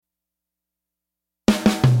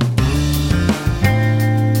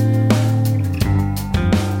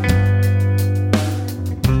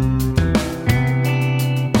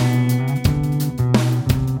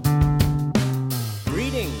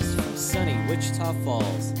Wichita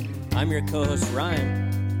Falls. I'm your co-host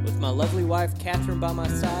Ryan. With my lovely wife Catherine by my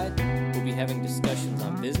side, we'll be having discussions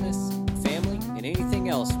on business, family, and anything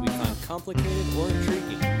else we find complicated or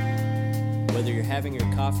intriguing. Whether you're having your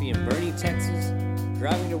coffee in Bernie, Texas,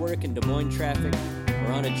 driving to work in Des Moines traffic,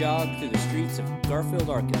 or on a jog through the streets of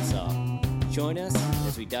Garfield, Arkansas, join us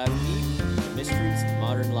as we dive deep into the mysteries of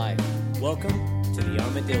modern life. Welcome to the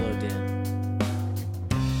Armadillo Den.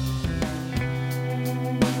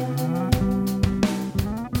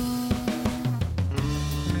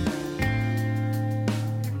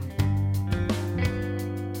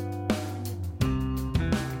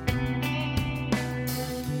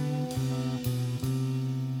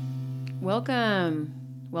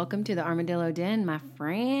 Welcome to the Armadillo Den, my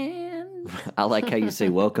friend. I like how you say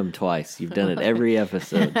welcome twice. You've done it every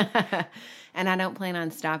episode. And I don't plan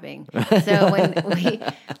on stopping. So when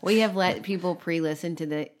we have let people pre-listen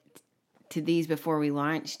to these before we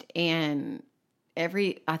launched, and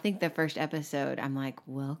I think the first episode, I'm like,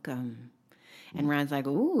 welcome. And Ryan's like,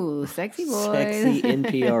 ooh, sexy voice. Sexy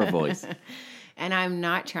NPR voice. And I'm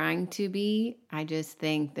not trying to be. I just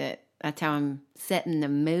think that's how I'm setting the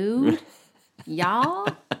mood. Y'all.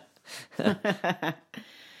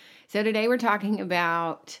 So today we're talking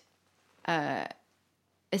about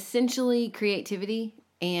essentially creativity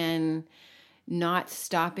and not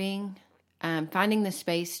stopping, finding the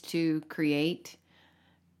space to create.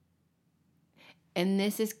 And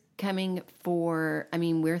this is coming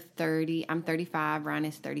we're 30, I'm 35, Ryan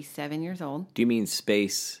is 37 years old. Do you mean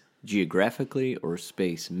space geographically or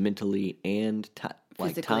space mentally and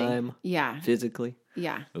like time? Yeah. Physically?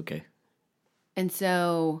 Yeah. Okay. And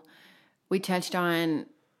so we touched on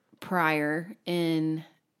prior in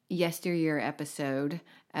yesteryear episode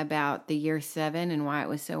about the year 7 and why it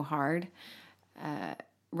was so hard.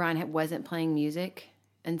 Ryan wasn't playing music.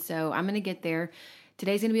 And so I'm going to get there.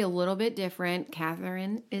 Today's going to be a little bit different.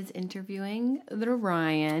 Catherine is interviewing the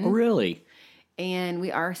Ryan. Oh, really? And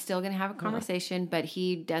we are still going to have a conversation, but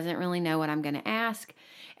he doesn't really know what I'm going to ask.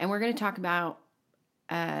 And we're going to talk about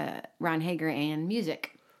Ryan Hager and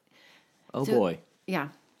music. Oh, boy. Yeah.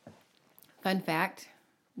 Fun fact,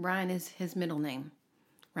 Ryan is his middle name.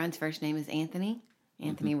 Ryan's first name is Anthony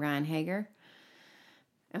Ryan Hager.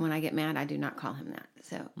 And when I get mad, I do not call him that.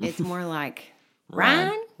 So it's more like,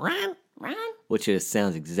 Ryan? Which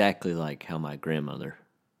sounds exactly like how my grandmother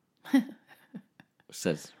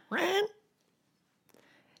says, Ryan.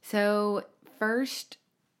 So first,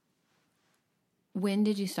 when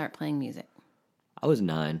did you start playing music? I was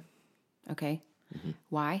 9. Okay. Mm-hmm.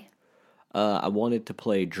 Why? I wanted to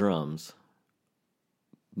play drums.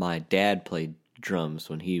 My dad played drums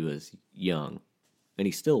when he was young, and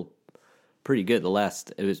he's still pretty good.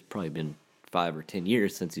 It was probably been 5 or 10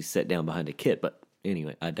 years since he sat down behind a kit, but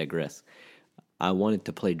anyway, I digress. I wanted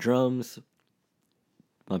to play drums.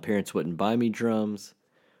 My parents wouldn't buy me drums.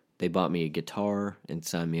 They bought me a guitar and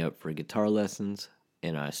signed me up for guitar lessons,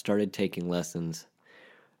 and I started taking lessons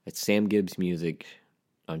at Sam Gibbs Music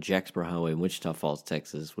on Jacksboro Highway in Wichita Falls,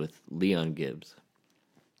 Texas, with Leon Gibbs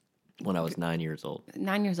when I was 9 years old.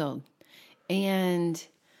 9 years old. And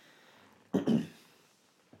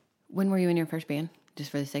when were you in your first band,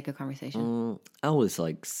 just for the sake of conversation? I was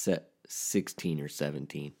like 16 or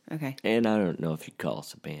 17. Okay. And I don't know if you'd call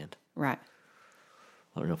us a band. Right.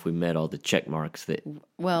 I don't know if we met all the check marks that...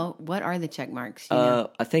 Well, what are the check marks? You know?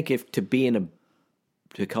 I think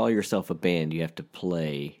to call yourself a band, you have to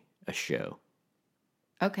play a show.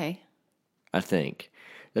 Okay. I think.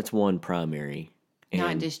 That's one primary.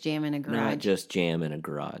 Not just jam in a garage? Not just jam in a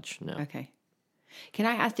garage, no. Okay. Can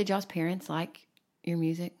I ask, did y'all's parents like your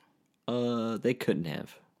music? They couldn't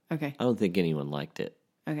have. Okay. I don't think anyone liked it.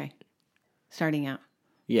 Okay. Starting out.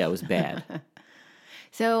 Yeah, it was bad.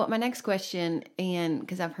 So my next question, and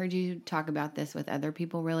because I've heard you talk about this with other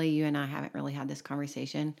people, really, you and I haven't really had this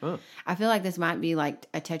conversation. Oh. I feel like this might be like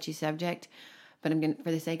a touchy subject, but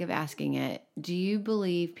for the sake of asking it, do you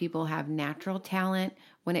believe people have natural talent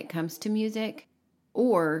when it comes to music?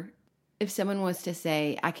 Or if someone was to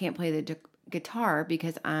say, I can't play the guitar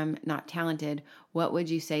because I'm not talented, what would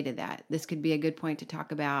you say to that? This could be a good point to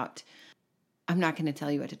talk about. I'm not going to tell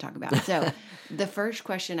you what to talk about. So the first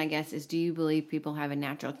question, I guess, is do you believe people have a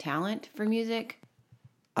natural talent for music?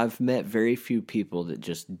 I've met very few people that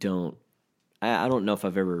just don't. I don't know if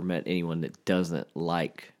I've ever met anyone that doesn't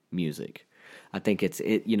like music. I think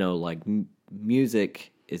like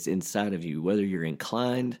music is inside of you. Whether you're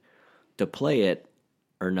inclined to play it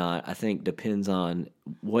or not, I think depends on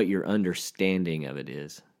what your understanding of it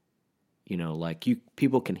is. Like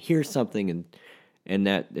people can hear something and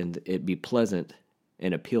it be pleasant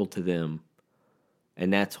and appeal to them,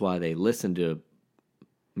 and that's why they listen to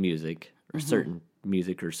music or certain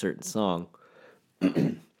music or certain song.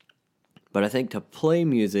 But I think to play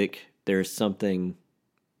music, there's an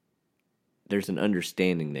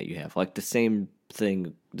understanding that you have. Like the same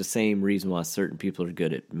thing, the same reason why certain people are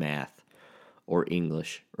good at math or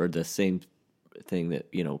English, or the same thing that,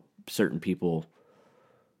 certain people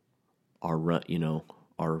are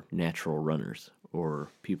are natural runners, or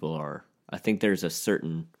people are. I think there's a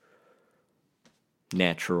certain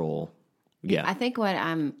natural. Yeah, I think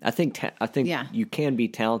yeah. You can be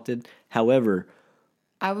talented. However,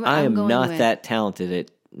 I am not that talented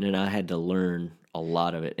at, and I had to learn a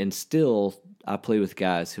lot of it. And still, I play with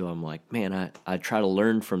guys who I'm like, man, I try to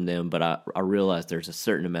learn from them, but I realize there's a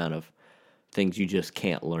certain amount of things you just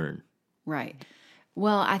can't learn. Right.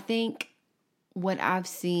 Well, I think what I've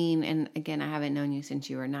seen, and again, I haven't known you since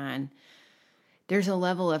you were 9, there's a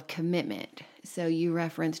level of commitment. So you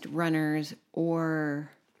referenced runners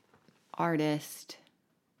or artists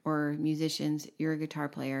or musicians. You're a guitar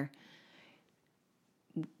player.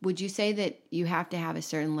 Would you say that you have to have a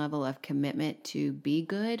certain level of commitment to be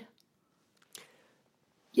good?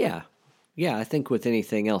 Yeah. Yeah, I think with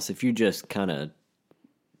anything else, if you just kind of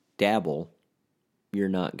dabble, you're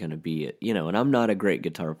not going to be it. And I'm not a great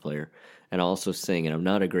guitar player, and I also sing, and I'm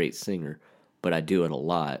not a great singer, but I do it a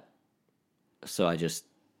lot. So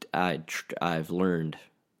I've learned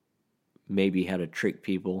maybe how to trick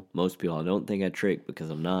people. Most people I don't think I trick, because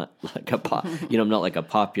I'm not like I'm not like a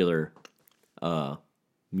popular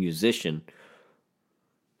musician.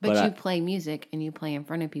 But you play music, and you play in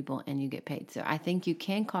front of people, and you get paid. So I think you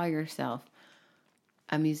can call yourself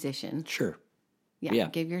a musician. Sure. Yeah.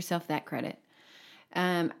 Give yourself that credit.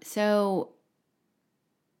 So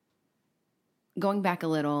going back a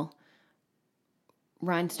little,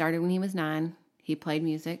 Ryan started when he was 9. He played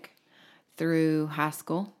music through high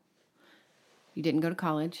school. You didn't go to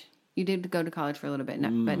college. You did go to college for a little bit,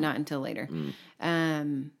 but not until later.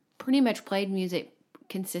 Pretty much played music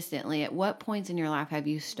consistently. At what points in your life have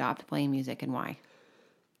you stopped playing music, and why?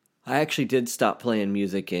 I actually did stop playing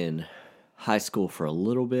music in high school for a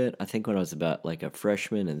little bit. I think when I was about like a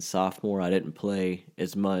freshman and sophomore, I didn't play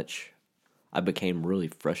as much. I became really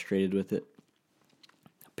frustrated with it.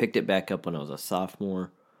 I picked it back up when I was a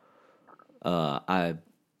sophomore. So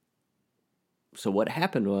what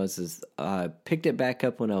happened was I picked it back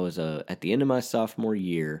up when I was at the end of my sophomore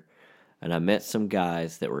year, and I met some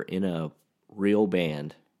guys that were in a real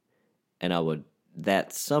band, and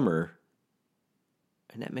that summer,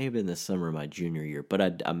 and that may have been the summer of my junior year,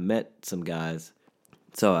 but I met some guys.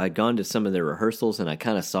 So I'd gone to some of their rehearsals, and I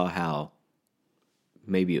kind of saw how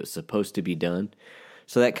maybe it was supposed to be done.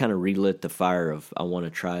 So that kind of relit the fire of I want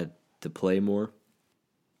to try to play more.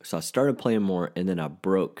 So I started playing more, and then I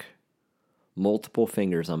broke multiple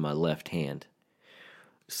fingers on my left hand.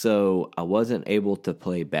 So I wasn't able to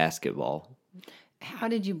play basketball. How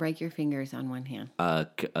did you break your fingers on one hand? A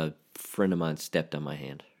friend of mine stepped on my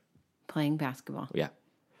hand. Playing basketball. Yeah.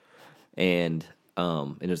 And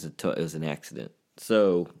it was an accident.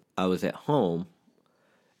 So I was at home,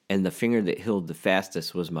 and the finger that healed the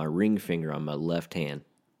fastest was my ring finger on my left hand.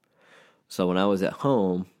 So when I was at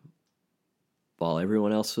home, while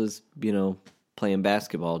everyone else was, playing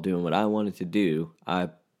basketball, doing what I wanted to do, I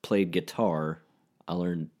played guitar. I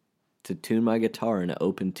learned to tune my guitar in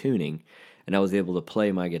open tuning, and I was able to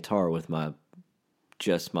play my guitar with my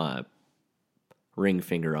ring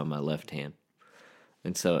finger on my left hand.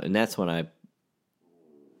 And that's when I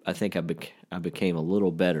think I became a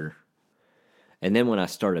little better. And then when I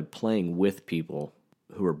started playing with people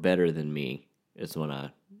who were better than me is when I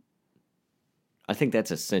think that's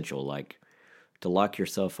essential. Like, to lock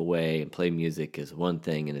yourself away and play music is one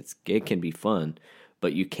thing, and it can be fun,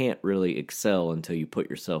 but you can't really excel until you put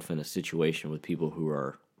yourself in a situation with people who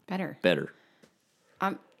are better.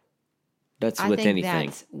 That's with anything.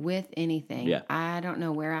 That's with anything. Yeah. I don't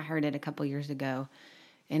know where I heard it a couple years ago,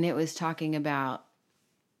 and it was talking about,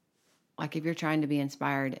 like, if you're trying to be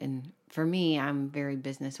inspired, and for me, I'm very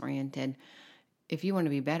business oriented. If you want to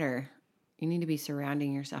be better, you need to be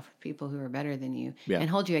surrounding yourself with people who are better than you and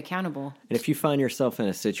hold you accountable. And if you find yourself in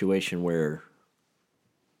a situation where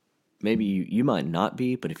maybe you might not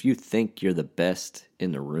be, but if you think you're the best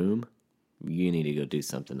in the room, you need to go do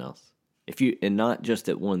something else. And not just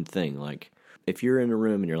at one thing. Like, if you're in a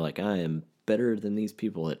room and you're like, I am better than these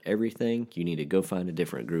people at everything, you need to go find a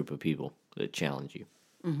different group of people that challenge you.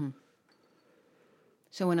 Mm-hmm.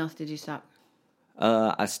 So when else did you stop?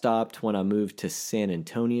 I stopped when I moved to San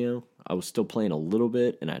Antonio. I was still playing a little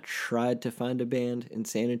bit, and I tried to find a band in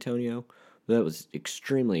San Antonio, but that was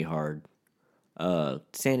extremely hard.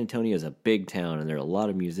 San Antonio is a big town, and there are a lot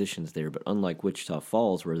of musicians there, but unlike Wichita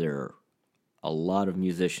Falls, where there are a lot of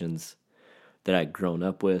musicians, that I'd grown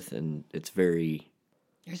up with, and it's very...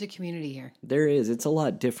 There's a community here. There is. It's a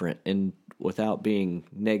lot different, and without being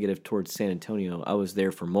negative towards San Antonio, I was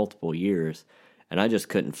there for multiple years, and I just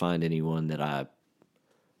couldn't find anyone that I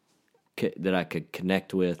could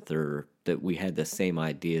connect with, or that we had the same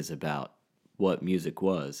ideas about what music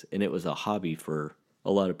was. And it was a hobby for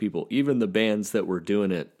a lot of people. Even the bands that were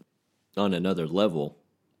doing it on another level,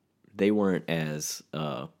 they weren't as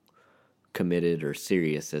committed or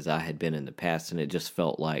serious as I had been in the past, and it just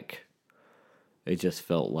felt like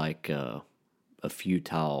a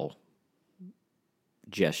futile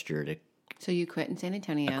gesture to... So you quit in San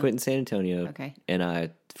Antonio. I quit in San Antonio. Okay.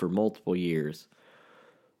 And for multiple years,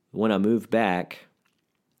 when I moved back,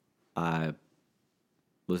 I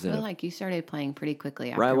was in... I feel like you started playing pretty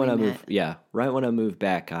quickly after right when we I met. moved. Yeah, right when I moved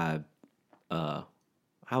back, I won't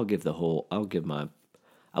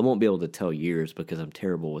be able to tell years because I'm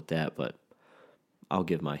terrible with that, but I'll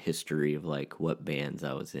give my history of like what bands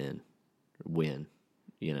I was in, when,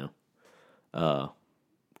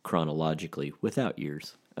 chronologically without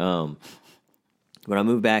years. When I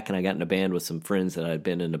moved back and I got in a band with some friends that I'd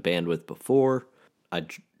been in a band with before, I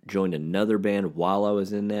joined another band while I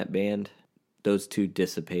was in that band. Those two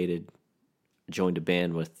dissipated. Joined a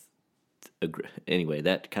band with... Anyway,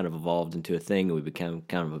 that kind of evolved into a thing, and we became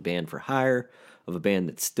kind of a band for hire of a band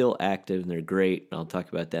that's still active, and they're great. And I'll talk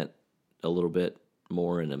about that a little bit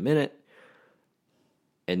more in a minute.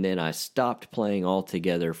 And then I stopped playing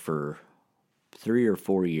altogether for 3 or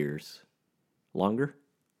 4 years. Longer?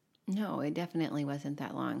 No, it definitely wasn't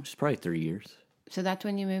that long. It's probably 3 years. So that's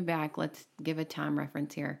when you moved back. Let's give a time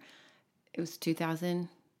reference here. It was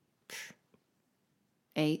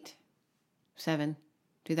 2008,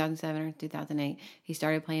 2007 or 2008. He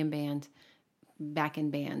started playing back in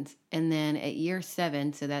bands. And then at year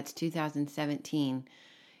 7, so that's 2017,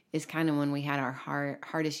 is kind of when we had our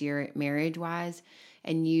hardest year marriage-wise.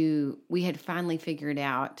 And we had finally figured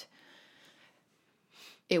out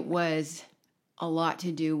it was a lot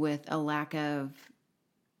to do with a lack of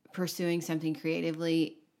pursuing something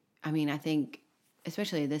creatively. I mean, I think,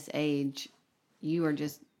 especially at this age, you are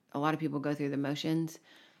just... A lot of people go through the motions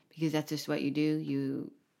because that's just what you do.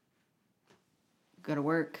 You go to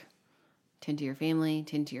work, tend to your family,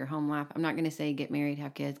 tend to your home life. I'm not going to say get married,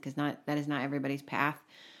 have kids, because that is not everybody's path.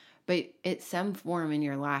 But at some form in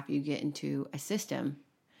your life, you get into a system,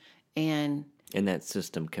 and that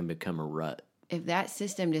system can become a rut. If that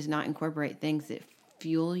system does not incorporate things that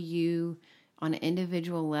fuel you on an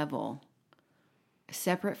individual level,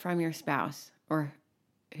 separate from your spouse or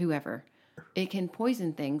whoever, it can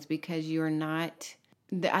poison things because you're not...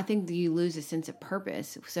 I think that you lose a sense of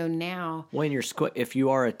purpose. So now... When if you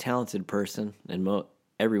are a talented person, and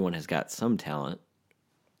everyone has got some talent,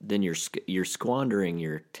 then you're squandering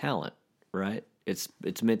your talent, right? It's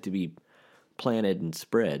meant to be planted and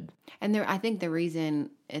spread. And I think the reason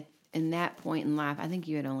in that point in life, I think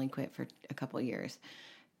you had only quit for a couple of years,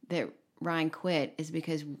 that Ryan quit is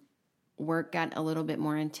because work got a little bit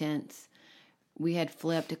more intense. We had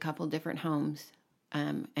flipped a couple different homes,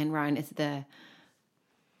 and Ryan is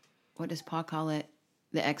what does Paul call it?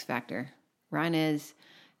 The X factor. Ryan is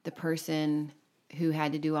the person who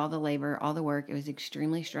had to do all the labor, all the work. It was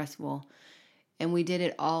extremely stressful, and we did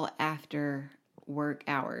it all after work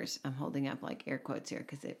hours. I'm holding up like air quotes here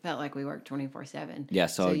because it felt like we worked 24/7. Yeah,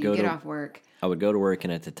 so you get off work. I would go to work,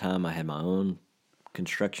 and at the time I had my own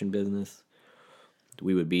construction business.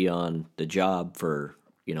 We would be on the job for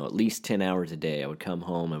at least 10 hours a day. I would come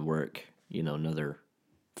home and work another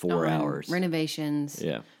 4 hours. Renovations.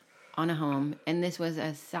 Yeah. On a home, and this was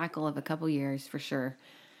a cycle of a couple years for sure.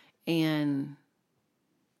 And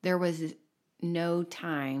there was no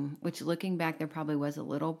time, which looking back there probably was a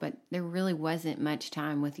little, but there really wasn't much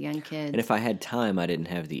time with young kids. And if I had time, I didn't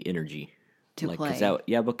have the energy to play.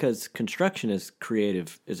 Because construction is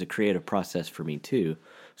a creative process for me too.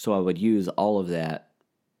 So I would use all of that,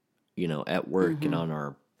 at work and on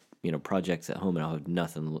our, projects at home, and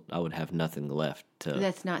I would have nothing left to...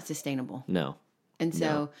 That's not sustainable. No. And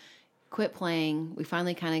so quit playing. We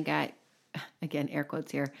finally kind of got, again, air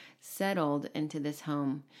quotes here, settled into this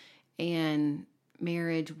home. And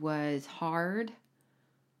marriage was hard.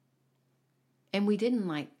 And we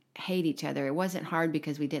didn't hate each other. It wasn't hard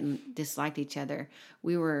because we didn't dislike each other.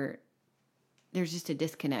 There's just a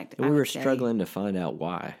disconnect. We were struggling to find out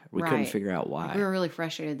why. We couldn't figure out why. We were really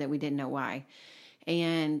frustrated that we didn't know why.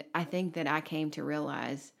 And I think that I came to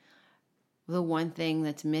realize the one thing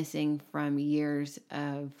that's missing from years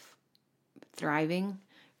of thriving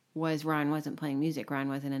was Ryan wasn't playing music. Ryan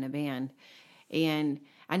wasn't in a band. And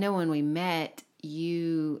I know when we met,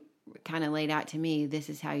 you kind of laid out to me, this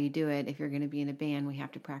is how you do it. If you're going to be in a band, we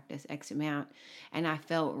have to practice X amount. And I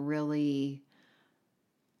felt really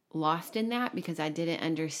lost in that because I didn't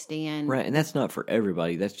understand. Right, and that's not for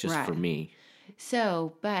everybody. That's just Right. for me.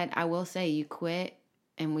 So, but I will say you quit,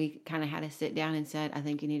 and we kind of had to sit down and said, I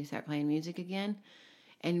think you need to start playing music again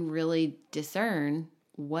and really discern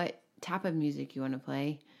what type of music you want to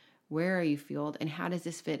play, where are you fueled, and how does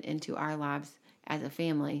this fit into our lives as a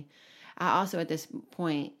family. I also, at this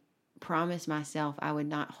point, promised myself I would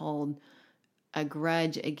not hold a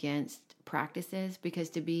grudge against practices, because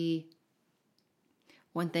to be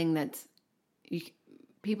one thing that's,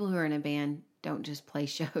 people who are in a band don't just play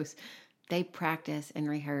shows. They practice and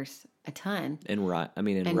rehearse a ton. And write.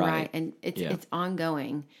 And it's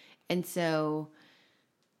ongoing. And so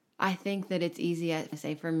I think that it's easy to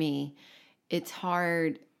say, for me, it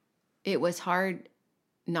was hard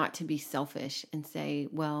not to be selfish and say,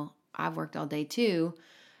 well, I've worked all day too,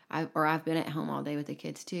 I've been at home all day with the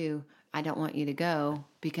kids too. I don't want you to go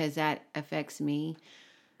because that affects me.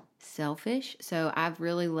 Selfish. So I've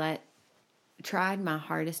really tried my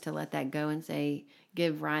hardest to let that go and say,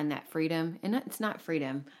 give Ryan that freedom. And it's not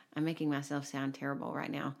freedom. I'm making myself sound terrible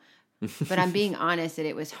right now. But I'm being honest that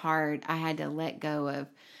it was hard. I had to let go of,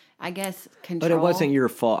 I guess, control. But it wasn't your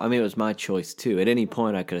fault. I mean, it was my choice too. At any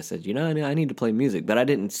point I could have said, I need to play music, but I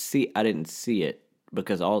didn't see it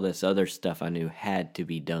because all this other stuff I knew had to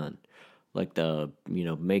be done. Like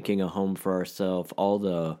making a home for ourselves, all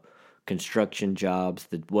the construction jobs,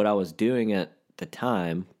 what I was doing at the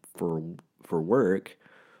time for work,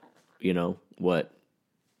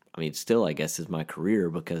 still I guess is my career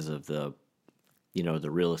because of the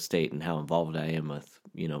real estate and how involved I am with,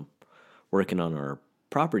 working on our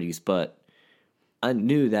properties. But I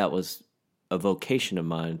knew that was a vocation of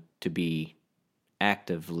mine, to be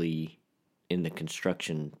actively in the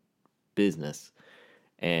construction business.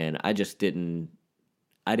 And I just didn't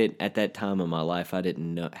at that time in my life, I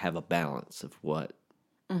didn't have a balance of what,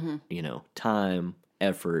 time,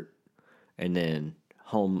 effort, and then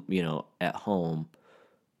home, at home,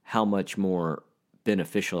 how much more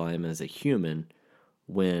beneficial I am as a human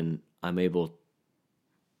when I'm able,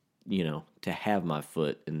 to have my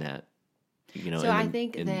foot in that, So I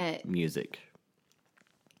think that music.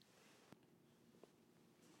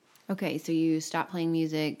 Okay, so you stopped playing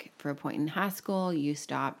music for a point in high school. You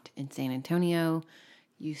stopped in San Antonio.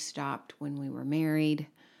 You stopped when we were married.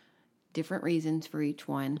 Different reasons for each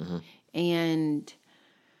one. Mm-hmm. And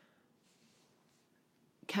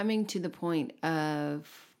coming to the point of,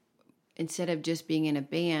 instead of just being in a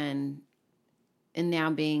band and now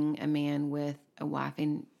being a man with a wife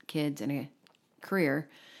and kids and a career,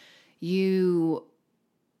 we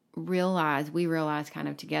realized kind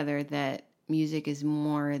of together that music is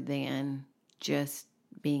more than just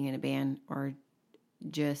being in a band, or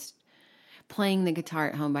just playing the guitar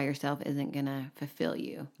at home by yourself isn't going to fulfill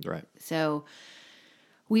you. Right. So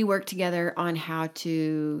we worked together on how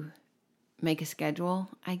to make a schedule,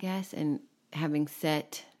 I guess, and having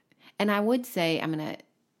set. And I would say,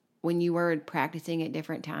 when you were practicing at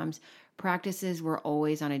different times, practices were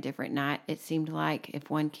always on a different night. It seemed like if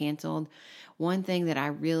one canceled, one thing that I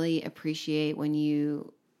really appreciate when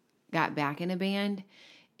you got back in a band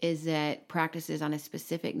is that practices on a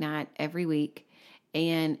specific night every week,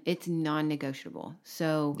 and it's non-negotiable.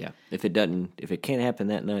 So yeah, if it can't happen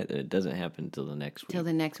that night, then it doesn't happen until the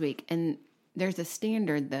next week. And there's a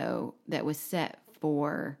standard though that was set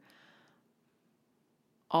for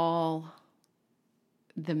all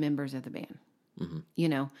the members of the band.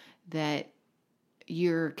 Mm-hmm. That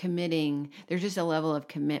you're committing. There's just a level of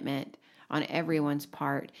commitment on everyone's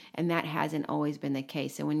part, and that hasn't always been the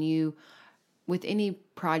case. So with any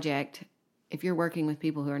project, if you're working with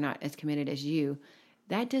people who are not as committed as you,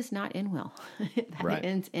 that does not end well. That right.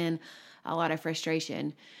 ends in a lot of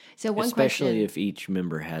frustration. So especially if each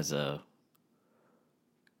member has a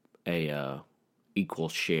equal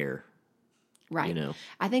share. Right.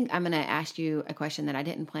 I think I'm going to ask you a question that I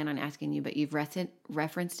didn't plan on asking you, but you've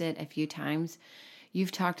referenced it a few times.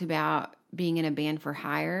 You've talked about being in a band for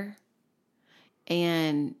hire.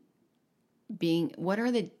 And what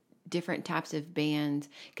are the different types of bands?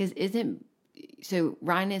 Because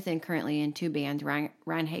Ryan is currently in two bands,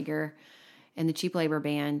 Ryan Hager and the Cheap Labor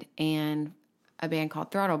Band, and a band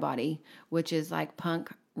called Throttle Body, which is like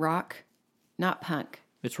punk rock, not punk.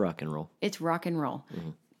 It's rock and roll. It's rock and roll.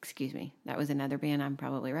 Mm-hmm. Excuse me. That was another band I'm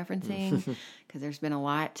probably referencing because there's been a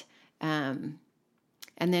lot. And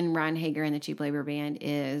then Ryan Hager and the Cheap Labor Band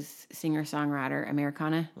is singer-songwriter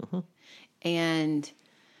Americana. Mm-hmm. And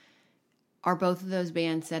are both of those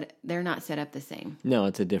bands they're not set up the same? No,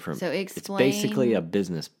 it's a different. So explain. It's basically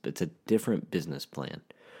it's a different business plan.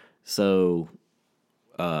 So,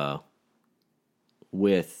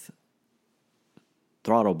 with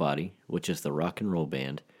Throttle Body, which is the rock and roll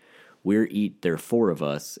band, there are four of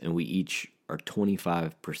us, and we each are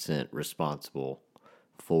 25% responsible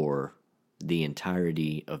for the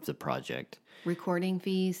entirety of the project. Recording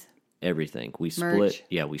fees, everything. We merch.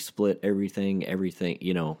 split everything,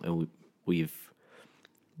 and we've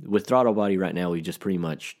with Throttle Body right now, we just pretty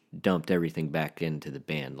much dumped everything back into the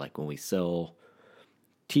band. Like when we sell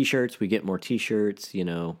T-shirts, we get more T-shirts.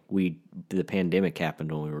 The pandemic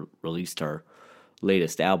happened when we released our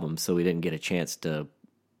latest album, so we didn't get a chance to,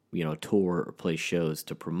 tour or play shows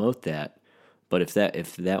to promote that. But if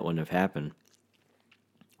that wouldn't have happened,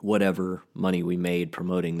 whatever money we made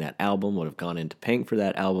promoting that album would have gone into paying for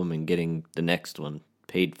that album and getting the next one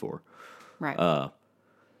paid for. Right.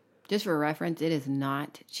 Just for reference, it is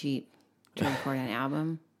not cheap to record an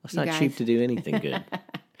album. It's not cheap to do anything good.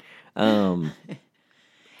 And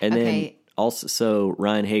then also, so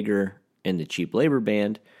Ryan Hager and the Cheap Labor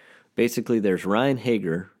Band, basically there's Ryan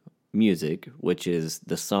Hager music, which is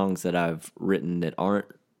the songs that I've written that aren't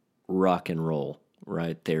rock and roll,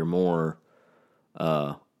 right? They're more,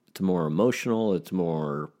 it's more emotional, it's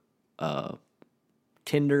more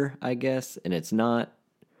tender, I guess, and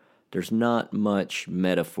there's not much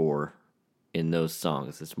metaphor in those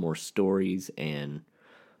songs. It's more stories and,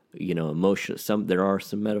 emotion. There are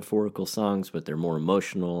some metaphorical songs, but they're more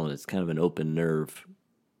emotional, and it's kind of an open nerve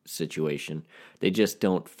situation. They just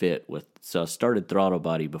don't fit with. So I started Throttle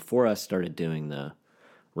Body before I started doing the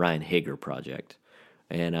Ryan Hager project,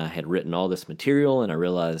 and I had written all this material, and I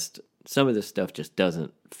realized some of this stuff just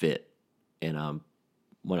doesn't fit. And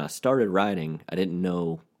when I started writing, I didn't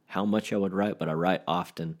know how much I would write, but I write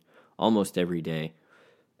often, almost every day,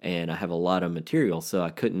 and I have a lot of material, so I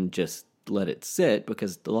couldn't just let it sit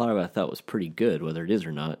because a lot of it I thought was pretty good. Whether it is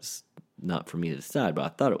or not, it's not for me to decide, but I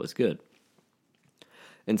thought it was good.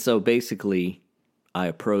 And so basically, I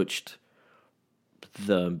approached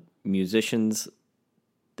the musicians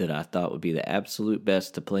that I thought would be the absolute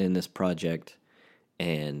best to play in this project,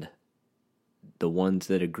 and the ones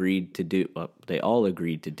that agreed to do, they all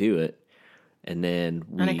agreed to do it. And then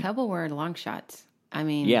and a couple were long shots. I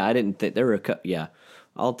mean, yeah, I didn't think there were a couple. Yeah,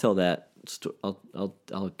 I'll tell that.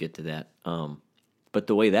 I'll get to that. But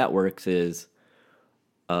the way that works is,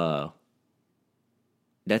 that's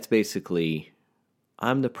basically,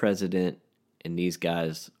 I'm the president, and these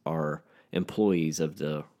guys are employees of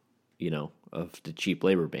the Cheap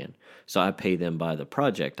Labor Band. So I pay them by the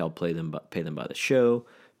project. I'll pay them by the show,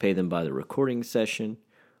 pay them by the recording session.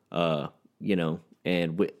 And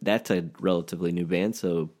that's a relatively new band,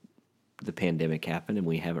 so the pandemic happened, and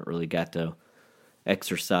we haven't really got to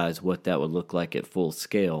exercise what that would look like at full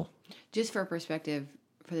scale. Just for perspective,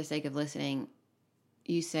 for the sake of listening,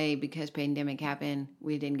 you say because pandemic happened,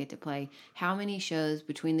 we didn't get to play. How many shows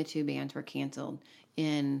between the two bands were canceled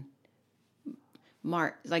in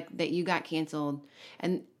March? Like that you got canceled,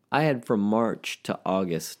 and I had from March to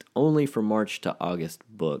August, only from March to August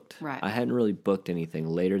booked. Right. I hadn't really booked anything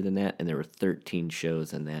later than that, and there were 13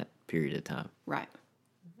 shows in that period of time. Right.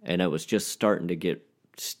 And I was just starting to get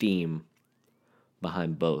steam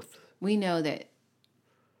behind both. We know that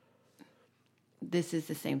this is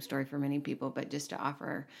the same story for many people, but just to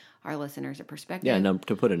offer our listeners a perspective. Yeah,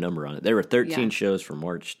 to put a number on it. There were 13 shows from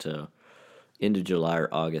March to into July or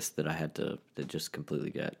August that just completely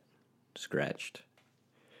got scratched.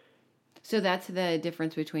 So that's the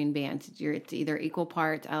difference between bands. It's either equal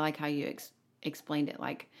parts. I like how you explained it.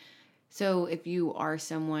 So if you are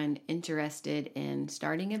someone interested in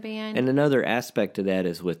starting a band. And another aspect to that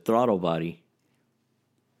is with Throttle Body.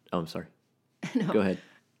 Oh, I'm sorry. No. Go ahead.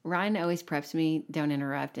 Ryan always preps me, don't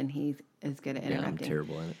interrupt, and he is good at interrupting. Yeah, I'm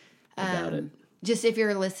terrible at it. About it. Just if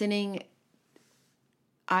you're listening,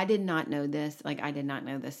 I did not know this. I did not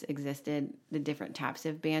know this existed, the different types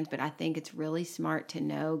of bands, but I think it's really smart to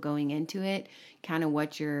know going into it, kind of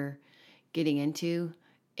what you're getting into,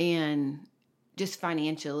 and just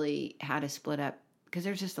financially how to split up, because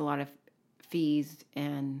there's just a lot of fees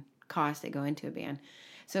and costs that go into a band.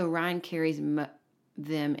 So Ryan carries them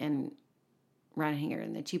and Ryan Hager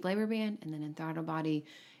in the Cheap Labor Band, and then in Throttle Body,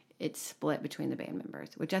 it's split between the band members,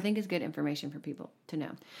 which I think is good information for people to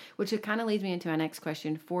know. Which it kind of leads me into my next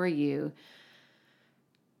question for you.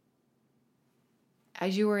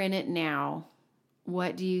 As you are in it now,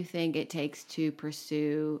 what do you think it takes to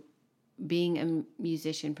pursue being a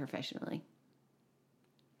musician professionally?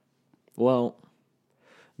 Well,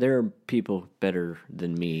 there are people better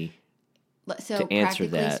than me So to answer practically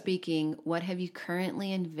that. speaking, what have you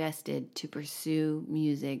currently invested to pursue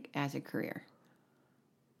music as a career?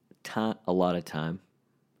 A lot of time,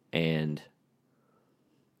 and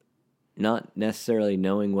not necessarily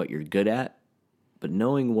knowing what you're good at, but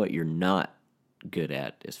knowing what you're not good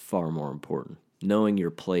at is far more important. Knowing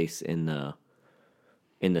your place in the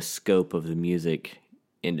scope of the music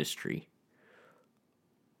industry.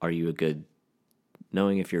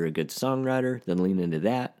 Knowing if you're a good songwriter, then lean into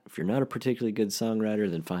that. If you're not a particularly good songwriter,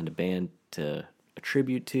 then find a band to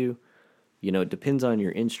attribute to. It depends on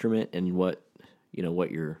your instrument and what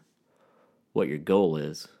your goal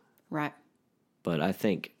is. Right. But I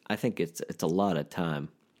think it's a lot of time.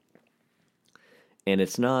 And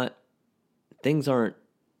things aren't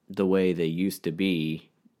the way they used to be.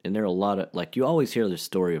 And there are a lot of, like, you always hear the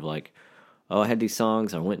story of, like, oh, I had these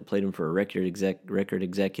songs, I went and played them for a record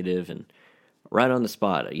executive, and right on the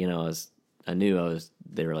spot,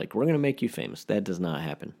 they were like, we're going to make you famous. That does not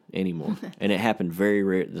happen anymore. And it happened very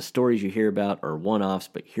rare. The stories you hear about are one-offs,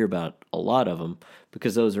 but you hear about a lot of them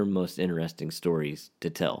because those are most interesting stories to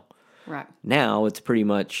tell. Right. Now it's pretty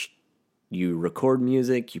much you record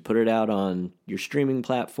music, you put it out on your streaming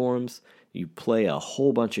platforms, you play a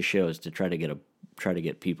whole bunch of shows to try to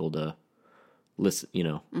get people to listen,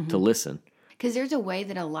 to listen. Because there's a way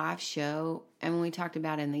that a live show, and when we talked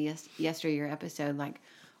about in the yesteryear episode, like,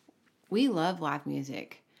 we love live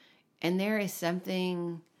music. And there is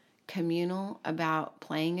something communal about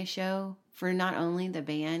playing a show for not only the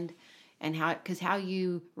band and how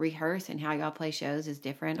you rehearse and how y'all play shows is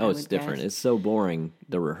different. Oh, it's different. Guess. It's so boring,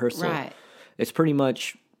 the rehearsal. Right. It's pretty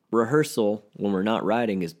much rehearsal when we're not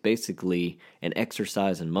writing is basically an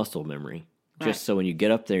exercise in muscle memory. Just so when you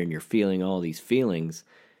get up there and you're feeling all these feelings,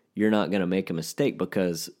 you're not going to make a mistake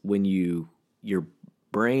because when your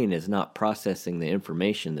brain is not processing the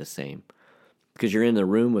information the same. Because you're in the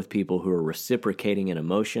room with people who are reciprocating an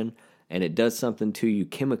emotion, and it does something to you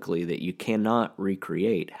chemically that you cannot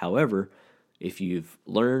recreate. However, if you've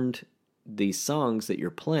learned these songs that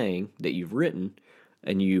you're playing, that you've written,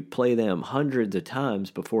 and you play them hundreds of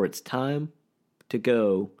times before it's time to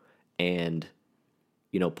go and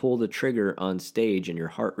pull the trigger on stage and your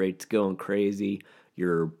heart rate's going crazy,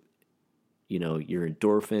 your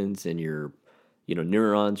endorphins and your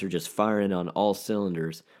neurons are just firing on all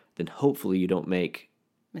cylinders, then hopefully you don't make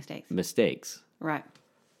mistakes. Right.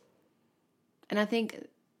 And I think,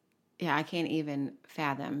 I can't even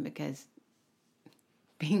fathom because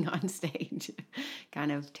being on stage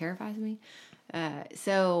kind of terrifies me.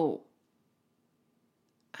 So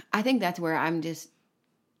I think that's where I'm just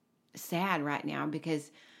sad right now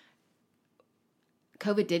because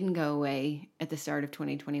COVID didn't go away at the start of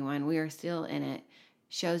 2021. We are still in it.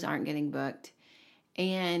 Shows aren't getting booked.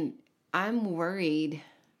 And I'm worried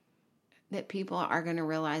that people are going to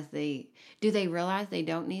realize they realize they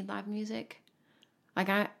don't need live music? Like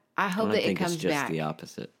I hope that it comes back. I think it's just the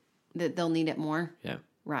opposite. That they'll need it more? Yeah.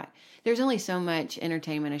 Right. There's only so much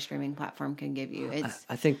entertainment a streaming platform can give you.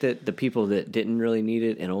 I think that the people that didn't really need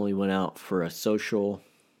it and only went out for a social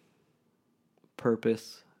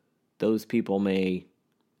purpose, those people may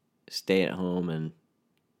stay at home and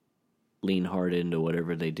lean hard into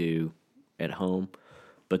whatever they do at home.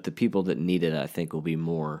 But the people that need it, I think, will be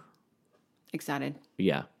more excited.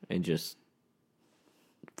 Yeah, and just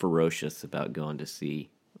ferocious about going to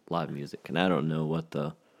see live music. And I don't know what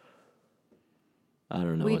the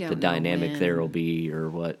dynamic there will be or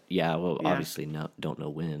what. Yeah, well, obviously don't know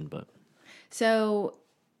when, but. So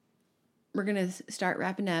we're going to start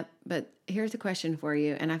wrapping up, but here's a question for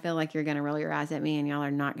you. And I feel like you're going to roll your eyes at me and y'all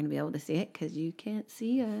are not going to be able to see it because you can't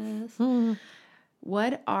see us.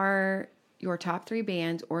 What are your top 3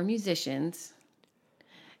 bands or musicians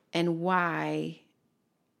and why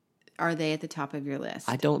are they at the top of your list?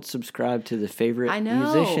 I don't subscribe to the favorite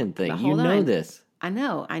musician thing. You know this. I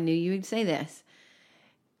know. I knew you would say this.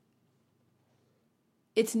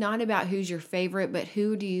 It's not about who's your favorite, but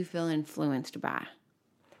who do you feel influenced by?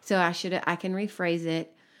 So I can rephrase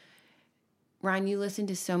it. Ryan, you listen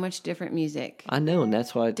to so much different music. I know, and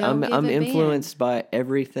that's why I'm influenced by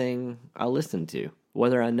everything I listen to,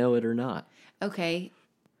 whether I know it or not. Okay.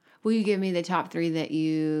 Will you give me the top 3 that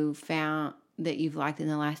you found that you've liked in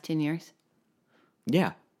the last 10 years?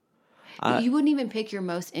 Yeah. You wouldn't even pick your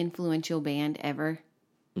most influential band ever?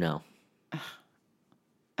 No.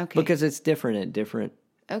 Okay. Because it's different at different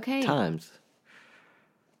times.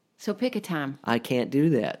 So pick a time. I can't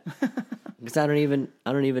do that. Because I don't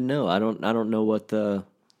even know. I don't know what the.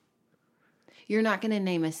 You're not going to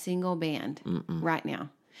name a single band right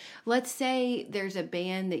now. Let's say there's a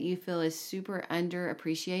band that you feel is super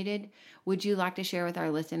underappreciated. Would you like to share with our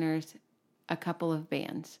listeners a couple of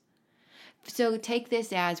bands? So take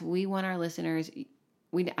this as we want our listeners.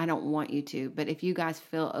 I don't want you to, but if you guys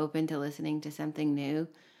feel open to listening to something new,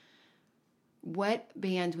 what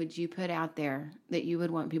bands would you put out there that you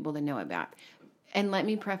would want people to know about? And let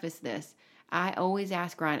me preface this. I always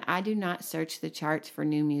ask Ryan, I do not search the charts for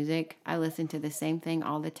new music. I listen to the same thing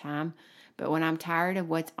all the time. But when I'm tired of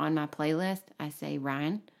what's on my playlist, I say,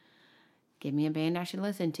 Ryan, give me a band I should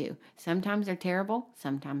listen to. Sometimes they're terrible.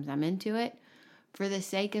 Sometimes I'm into it. For the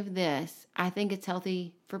sake of this, I think it's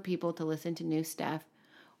healthy for people to listen to new stuff.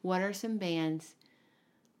 What are some bands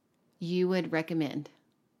you would recommend?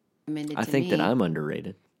 I think that I'm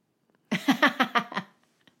underrated.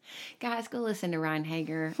 Guys, go listen to Ryan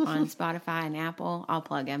Hager on Spotify and Apple. I'll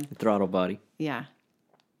plug him. Throttle Body. Yeah.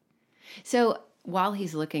 So while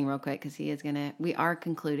he's looking real quick, because we are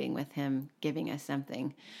concluding with him giving us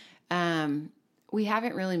something. We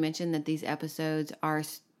haven't really mentioned that these episodes are,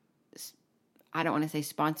 I don't want to say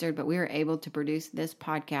sponsored, but we were able to produce this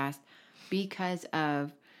podcast because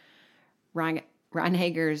of Ryan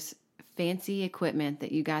Hager's fancy equipment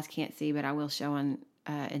that you guys can't see, but I will show on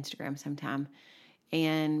Instagram sometime,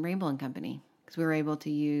 and Rainbow & Company, because we were able to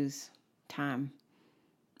use time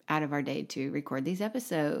out of our day to record these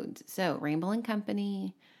episodes. So Rainbow &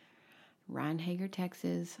 Company, Ryan Hager,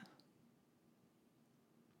 Texas.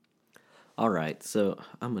 All right, so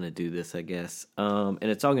I'm going to do this, I guess. And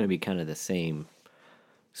it's all going to be kind of the same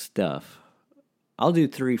stuff. I'll do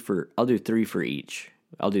three for each.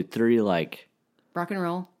 I'll do three like rock and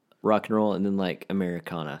roll, and then like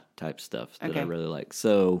Americana type stuff that I really like.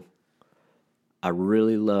 So I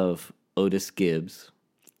really love Otis Gibbs,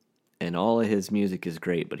 and all of his music is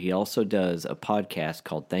great, but he also does a podcast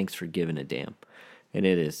called Thanks for Giving a Damn, and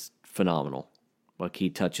it is phenomenal. Like, he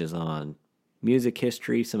touches on music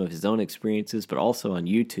history, some of his own experiences, but also on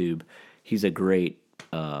YouTube, he's a great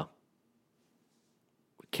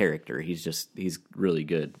character. He's really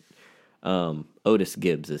good. Otis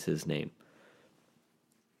Gibbs is his name.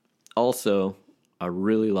 Also, I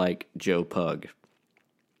really like Joe Pug.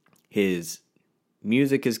 His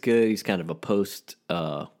music is good. He's kind of a post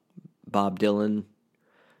Bob Dylan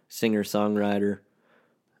singer-songwriter,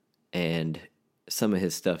 and some of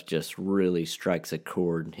his stuff just really strikes a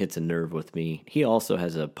chord and hits a nerve with me. He also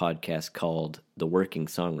has a podcast called The Working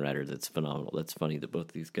Songwriter that's phenomenal. That's funny that both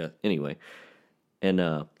of these guys... Anyway,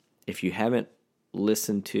 and if you haven't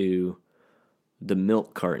listened to the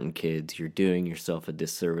Milk Carton Kids, you're doing yourself a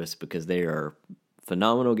disservice, because they are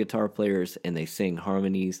phenomenal guitar players and they sing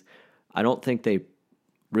harmonies. I don't think they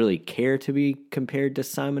really care to be compared to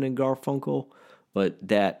Simon and Garfunkel, but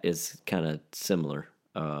that is kind of similar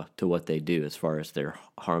to what they do as far as their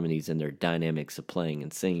harmonies and their dynamics of playing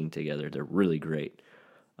and singing together. They're really great.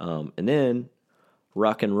 And then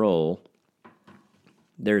rock and roll,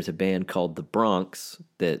 there's a band called The Bronx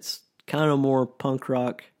that's kind of more punk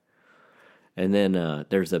rock. And then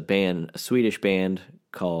there's a Swedish band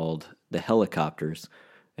called The Helicopters,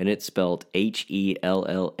 and it's spelled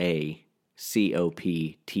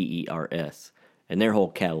HELLACOPTERS. And their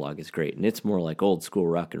whole catalog is great, and it's more like old school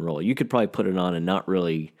rock and roll. You could probably put it on and not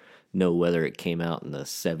really know whether it came out in the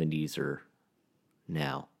 70s or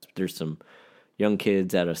now. There's some young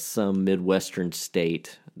kids out of some Midwestern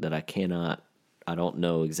state that I don't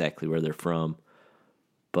know exactly where they're from,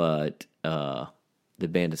 but the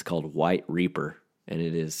band is called White Reaper, and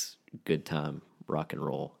it is good time rock and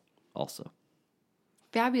roll also.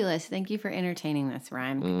 Fabulous. Thank you for entertaining us,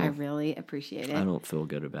 Ryan. I really appreciate it. I don't feel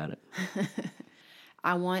good about it.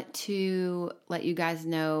 I want to let you guys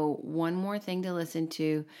know one more thing to listen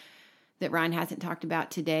to that Ryan hasn't talked about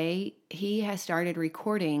today. He has started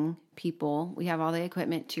recording people. We have all the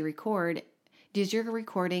equipment to record. Does your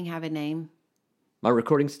recording have a name? My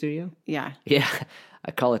recording studio? Yeah. Yeah. I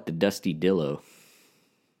call it the Dusty Dillo.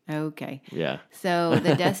 Okay. Yeah. So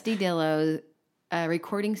the Dusty Dillo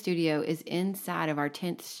recording studio is inside of our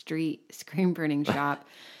 10th Street screen printing shop.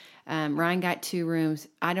 Ryan got 2 rooms.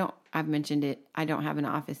 I've mentioned it. I don't have an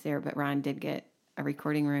office there, but Ryan did get a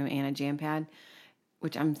recording room and a jam pad,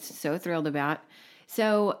 which I'm so thrilled about.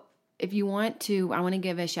 So if you want to, I want to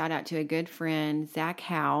give a shout out to a good friend, Zach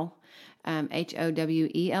Howell, Howell.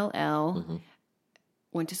 Mm-hmm.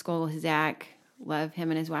 Went to school with Zach. Love him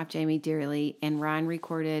and his wife, Jamie, dearly. And Ryan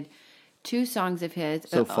recorded 2 songs of his.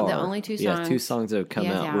 So far. The only 2 songs. Yeah, 2 songs that have come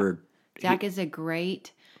out. Zach is a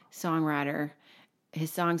great songwriter. His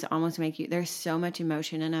songs almost make you... There's so much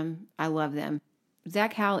emotion in them. I love them.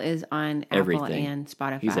 Zach Howell is on Apple and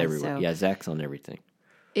Spotify. He's everywhere. So yeah, Zach's on everything.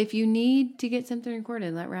 if you need to get something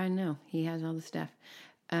recorded, let Ryan know. He has all the stuff.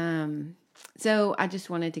 So I just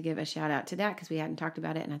wanted to give a shout out to that because we hadn't talked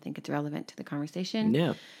about it, and I think it's relevant to the conversation.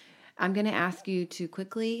 Yeah. I'm going to ask you to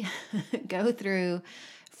quickly go through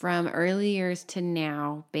from early years to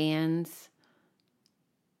now bands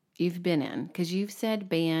you've been in? Because you've said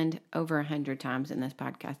band over 100 times in this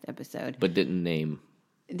podcast episode. But didn't name.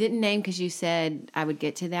 Didn't name because you said I would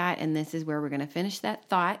get to that, and this is where we're going to finish that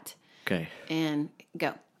thought. Okay. And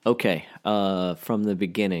go. Okay. From the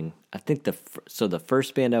beginning, I think the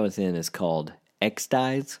first band I was in is called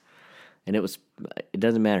X-Dies, and it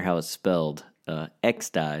doesn't matter how it's spelled,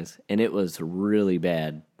 X-Dies, and it was really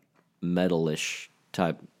bad metalish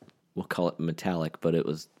type. We'll call it metallic, but it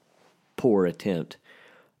was poor attempt.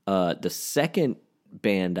 The second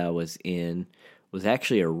band I was in was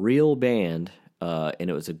actually a real band, and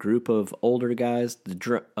it was a group of older guys.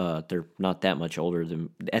 They're not that much older than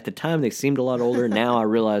at the time. They seemed a lot older. Now I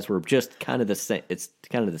realize we're just kind of the same. It's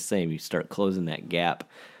kind of the same. You start closing that gap.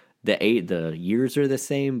 The years are the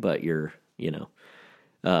same, but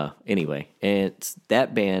anyway. And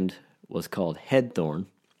that band was called Headthorn,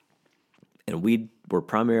 and we were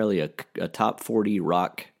primarily a top 40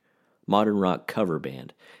 modern rock cover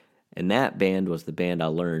band. And that band was the band I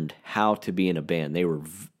learned how to be in a band.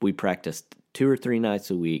 We practiced 2 or 3 nights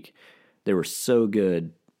a week. They were so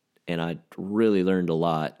good, and I really learned a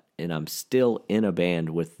lot. And I'm still in a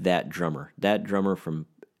band with that drummer. That drummer from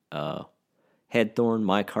Headthorn,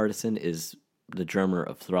 Mike Hardison, is the drummer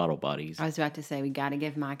of Throttle Bodies. I was about to say, we got to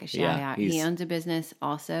give Mike a shout out. He owns a business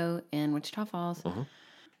also in Wichita Falls. Uh-huh.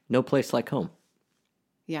 No place like home.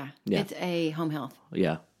 Yeah. It's a home health.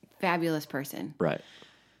 Yeah. Fabulous person. Right.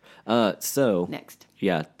 So next.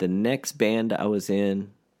 Yeah, the next band I was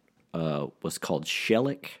in was called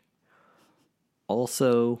Shellac.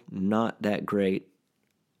 Also not that great.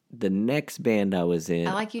 The next band I was in,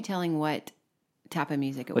 I like you telling what type of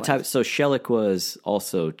music it was. So Shellac was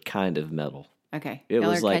also kind of metal. Okay. It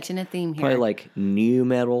Y'all was are like catching a theme here. Probably like new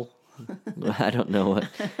metal. I don't know what.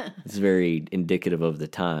 It's very indicative of the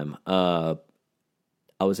time. I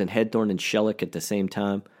was in Headthorn and Shellac at the same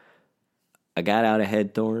time. I got out of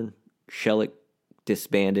Headthorn. Shellac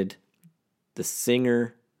disbanded. The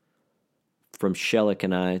singer from Shellac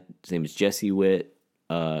and I, his name is Jesse Witt,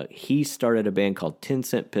 he started a band called 10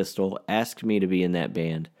 Cent Pistol, asked me to be in that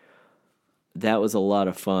band. That was a lot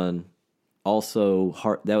of fun. Also,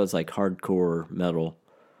 that was like hardcore metal.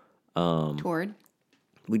 Toured?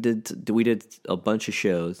 We did a bunch of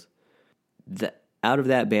shows. Out of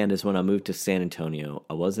that band is when I moved to San Antonio.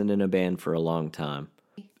 I wasn't in a band for a long time.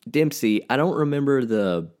 Dempsey, I don't remember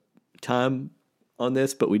the time on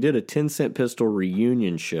this, but we did a 10 Cent Pistol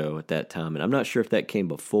reunion show at that time, and I'm not sure if that came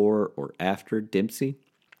before or after Dempsey.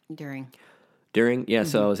 During, yeah. Mm-hmm.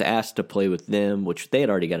 So I was asked to play with them, which they had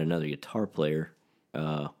already got another guitar player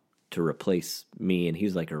to replace me, and he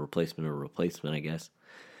was like a replacement of a replacement, I guess.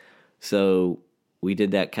 So we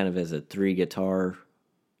did that kind of as a 3-guitar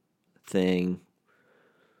thing.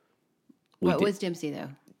 What was Dempsey, though?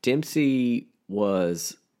 Dempsey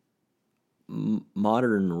was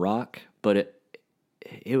modern rock, but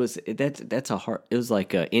it was like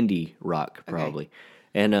indie rock probably. Okay.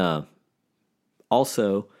 And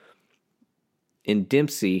also in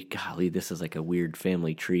Dempsey, golly, this is like a weird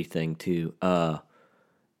family tree thing too.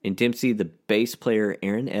 In Dempsey, the bass player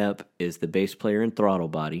Aaron Epp is the bass player in Throttle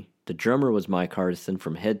Body. The drummer was Mike Hardison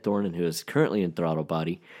from Headthorn, and who is currently in Throttle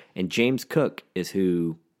Body. And James Cook is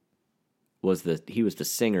who was the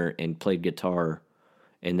singer and played guitar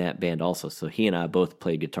in that band also. So he and I both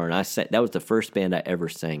played guitar, and that was the first band I ever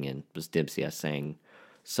sang in, was Dempsey. I sang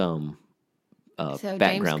some background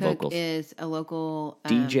James vocals. Cook is a local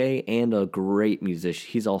DJ and a great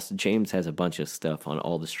musician. James has a bunch of stuff on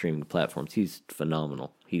all the streaming platforms. He's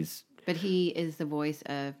phenomenal. But he is the voice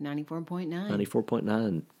of 94.9.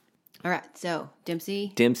 94.9. All right, so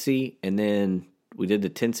Dempsey, and then we did the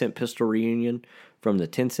 10 Cent Pistol reunion. From the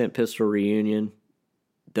 10 Cent Pistol reunion,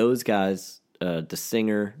 those guys, the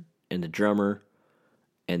singer and the drummer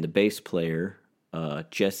and the bass player,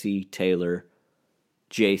 Jesse, Taylor,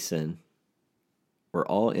 Jason, were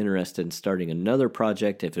all interested in starting another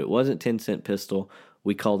project. If it wasn't 10 Cent Pistol,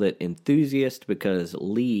 we called it Enthusiast, because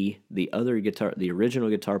Lee, the original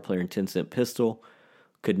guitar player in 10 Cent Pistol,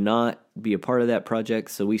 could not be a part of that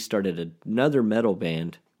project, so we started another metal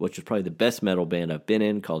band, which was probably the best metal band I've been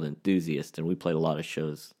in, called Enthusiast, and we played a lot of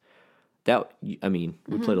shows. We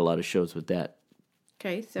played a lot of shows with that.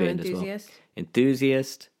 Okay, so Enthusiast. Well.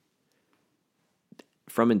 Enthusiast.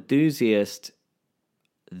 From Enthusiast,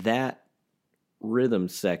 that rhythm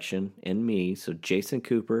section and me, so Jason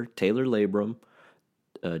Cooper, Taylor Labrum,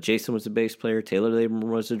 Jason was the bass player, Taylor Labrum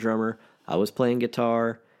was the drummer, I was playing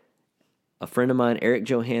guitar. A friend of mine, Eric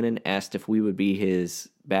Johannan, asked if we would be his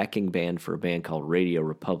backing band for a band called Radio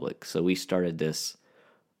Republic. So we started this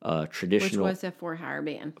traditional... Which was a for-hire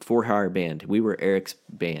band. For-hire band. We were Eric's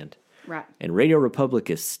band. Right. And Radio Republic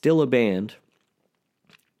is still a band.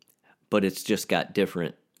 but it's just got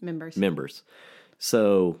different members.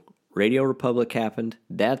 So Radio Republic happened.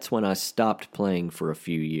 That's when I stopped playing for a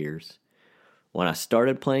few years. When I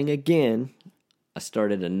started playing again, I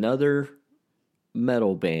started another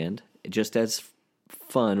metal band, just as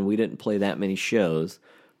fun. We didn't play that many shows,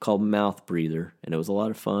 called Mouth Breather, and it was a lot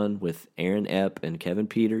of fun with Aaron Epp and Kevin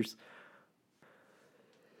Peters.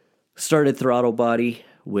 Started Throttle Body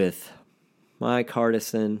with Mike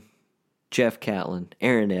Hardison, Jeff Catlin,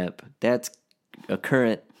 Aaron Epp. That's a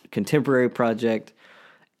current contemporary project,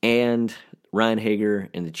 and Ryan Hager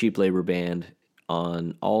and the Cheap Labor Band.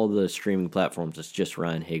 On all the streaming platforms, it's just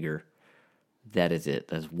Ryan Hager. That is it.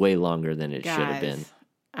 That's way longer than it should have been.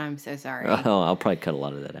 I'm so sorry. Oh, I'll probably cut a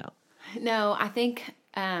lot of that out. No, I think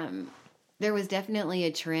there was definitely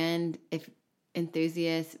a trend, if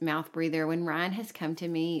enthusiasts, Mouth Breather, when Ryan has come to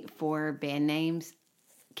me for band names,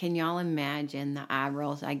 can y'all imagine the eye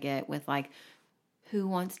rolls I get with like, who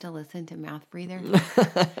wants to listen to Mouth Breather?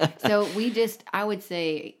 So I would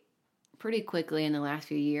say pretty quickly in the last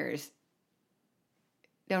few years,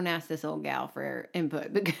 don't ask this old gal for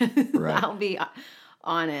input because right. I'll be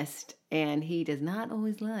honest, and he does not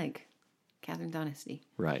always like Catherine's honesty.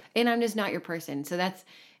 Right. And I'm just not your person. So that's,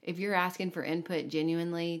 if you're asking for input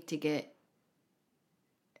genuinely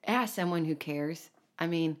ask someone who cares. I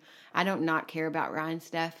mean, I don't not care about Ryan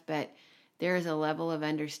stuff, but there is a level of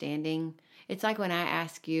understanding. It's like when I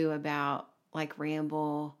ask you about like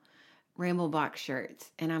Ramble box shirts,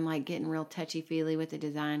 and I'm like getting real touchy-feely with the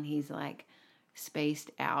design. He's like spaced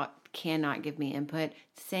out, cannot give me input.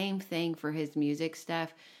 Same thing for his music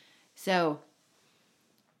stuff. So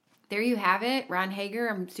there you have it. Ryan Hager,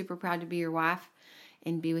 I'm super proud to be your wife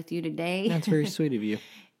and be with you today. That's very sweet of you.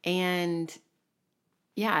 And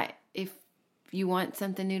yeah, if you want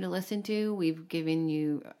something new to listen to, Ryan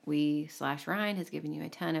has given you a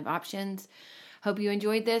ton of options. Hope you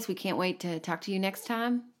enjoyed this. We can't wait to talk to you next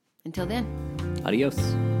time. Until then. Adios.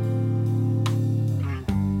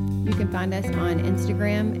 You can find us on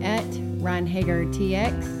Instagram at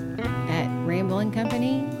RyanHagerTX, at Rambling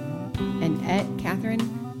Company, and at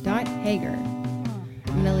Catherine.Hager.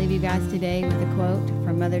 I'm going to leave you guys today with a quote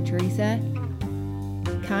from Mother Teresa.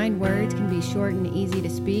 Kind words can be short and easy to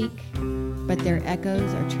speak, but their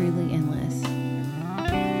echoes are truly endless.